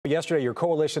yesterday, your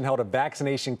coalition held a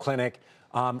vaccination clinic.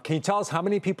 Can you tell us how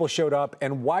many people showed up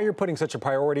and why you're putting such a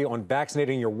priority on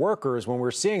vaccinating your workers when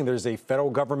we're seeing there's a federal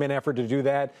government effort to do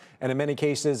that and in many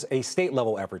cases a state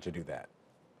level effort to do that?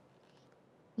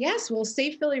 Yes, well,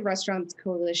 Safe Philly Restaurants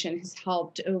Coalition has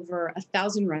helped over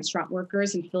 1,000 restaurant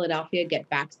workers in Philadelphia get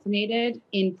vaccinated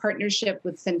in partnership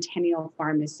with Centennial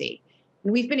Pharmacy.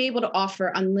 And we've been able to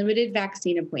offer unlimited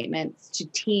vaccine appointments to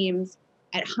teams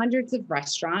at hundreds of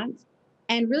restaurants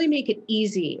and really make it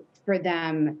easy for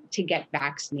them to get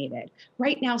vaccinated.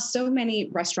 Right now, so many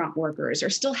restaurant workers are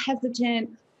still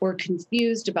hesitant or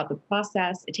confused about the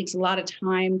process. It takes a lot of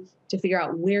time to figure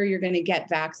out where you're going to get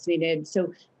vaccinated.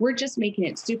 So we're just making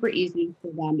it super easy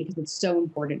for them because it's so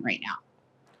important right now.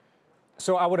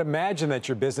 So I would imagine that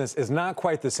your business is not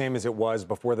quite the same as it was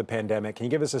before the pandemic. Can you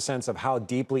give us a sense of how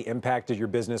deeply impacted your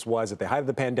business was at the height of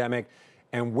the pandemic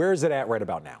and where is it at right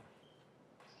about now?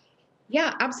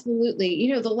 Yeah,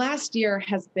 absolutely. The last year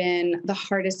has been the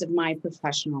hardest of my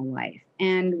professional life,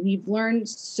 and we've learned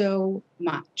so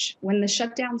much. When the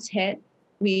shutdowns hit,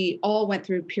 we all went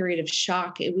through a period of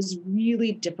shock. It was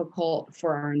really difficult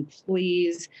for our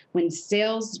employees. When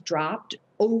sales dropped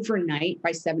overnight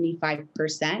by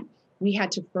 75%, we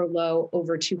had to furlough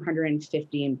over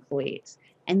 250 employees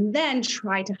and then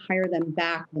try to hire them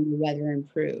back when the weather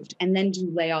improved, and then do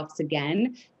layoffs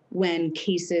again when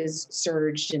cases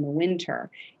surged in the winter.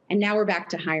 And now we're back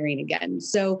to hiring again.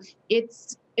 So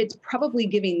it's probably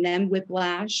giving them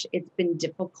whiplash. It's been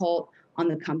difficult on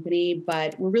the company,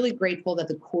 but we're really grateful that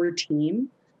the core team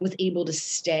was able to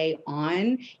stay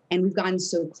on, and we've gotten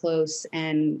so close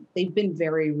and they've been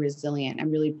very resilient. I'm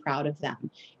really proud of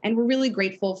them. And we're really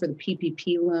grateful for the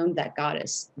PPP loan that got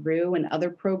us through and other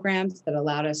programs that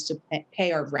allowed us to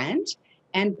pay our rent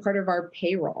and part of our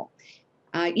payroll.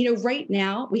 Right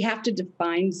now, we have to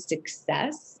define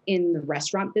success in the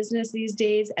restaurant business these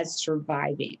days as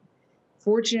surviving.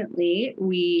 Fortunately,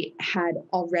 we had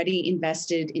already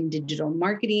invested in digital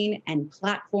marketing and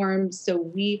platforms, so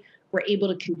we were able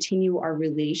to continue our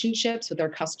relationships with our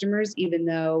customers, even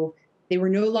though they were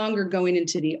no longer going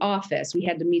into the office. We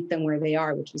had to meet them where they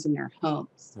are, which was in their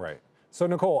homes. Right. So,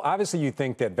 Nicole, obviously you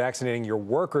think that vaccinating your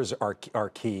workers are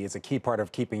key, is a key part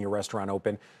of keeping your restaurant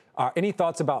open. Any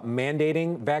thoughts about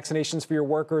mandating vaccinations for your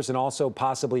workers and also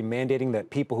possibly mandating that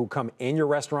people who come in your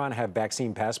restaurant have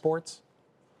vaccine passports?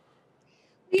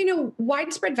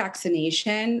 Widespread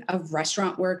vaccination of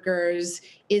restaurant workers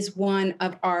is one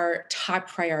of our top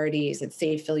priorities at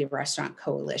Safe Philly Restaurant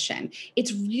Coalition.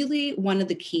 It's really one of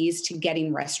the keys to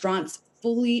getting restaurants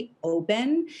fully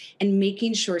open and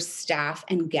making sure staff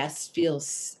and guests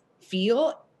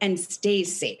feel and stay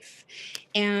safe.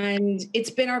 And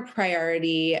it's been our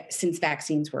priority since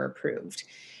vaccines were approved.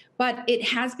 But it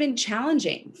has been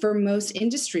challenging for most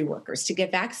industry workers to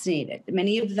get vaccinated.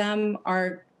 Many of them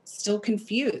are still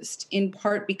confused, in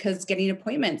part because getting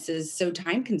appointments is so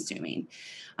time consuming.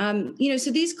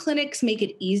 So these clinics make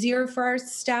it easier for our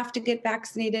staff to get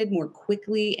vaccinated more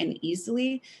quickly and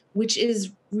easily, which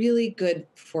is really good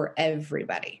for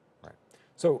everybody. Right.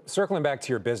 So circling back to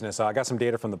your business, I got some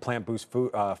data from the Plant-Based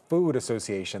Food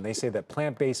Association. They say that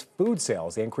plant-based food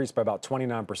sales, they increased by about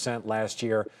 29% last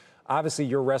year. Obviously,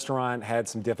 your restaurant had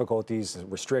some difficulties,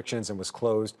 restrictions, and was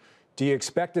closed. Do you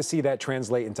expect to see that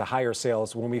translate into higher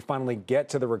sales when we finally get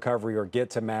to the recovery or get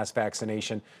to mass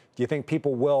vaccination? Do you think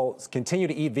people will continue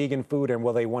to eat vegan food, and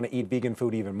will they want to eat vegan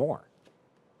food even more?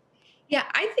 Yeah,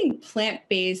 I think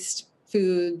plant-based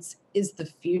foods is the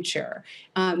future.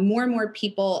 More and more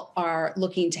people are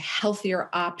looking to healthier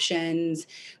options.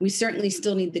 We certainly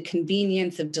still need the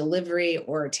convenience of delivery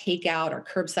or takeout or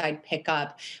curbside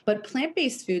pickup, but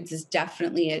plant-based foods is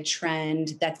definitely a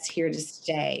trend that's here to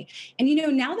stay. And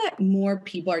now that more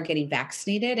people are getting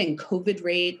vaccinated and COVID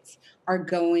rates are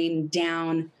going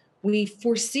down, we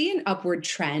foresee an upward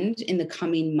trend in the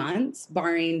coming months,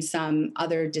 barring some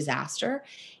other disaster.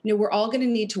 We're all going to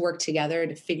need to work together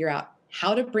to figure out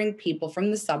how to bring people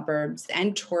from the suburbs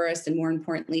and tourists, and more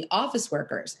importantly, office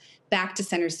workers back to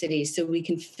Center City so we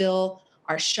can fill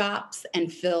our shops and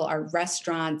fill our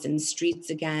restaurants and streets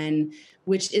again,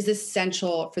 which is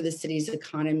essential for the city's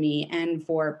economy and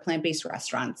for plant-based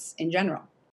restaurants in general.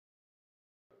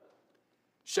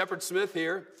 Shepard Smith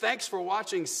here. Thanks for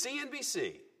watching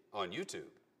CNBC on YouTube.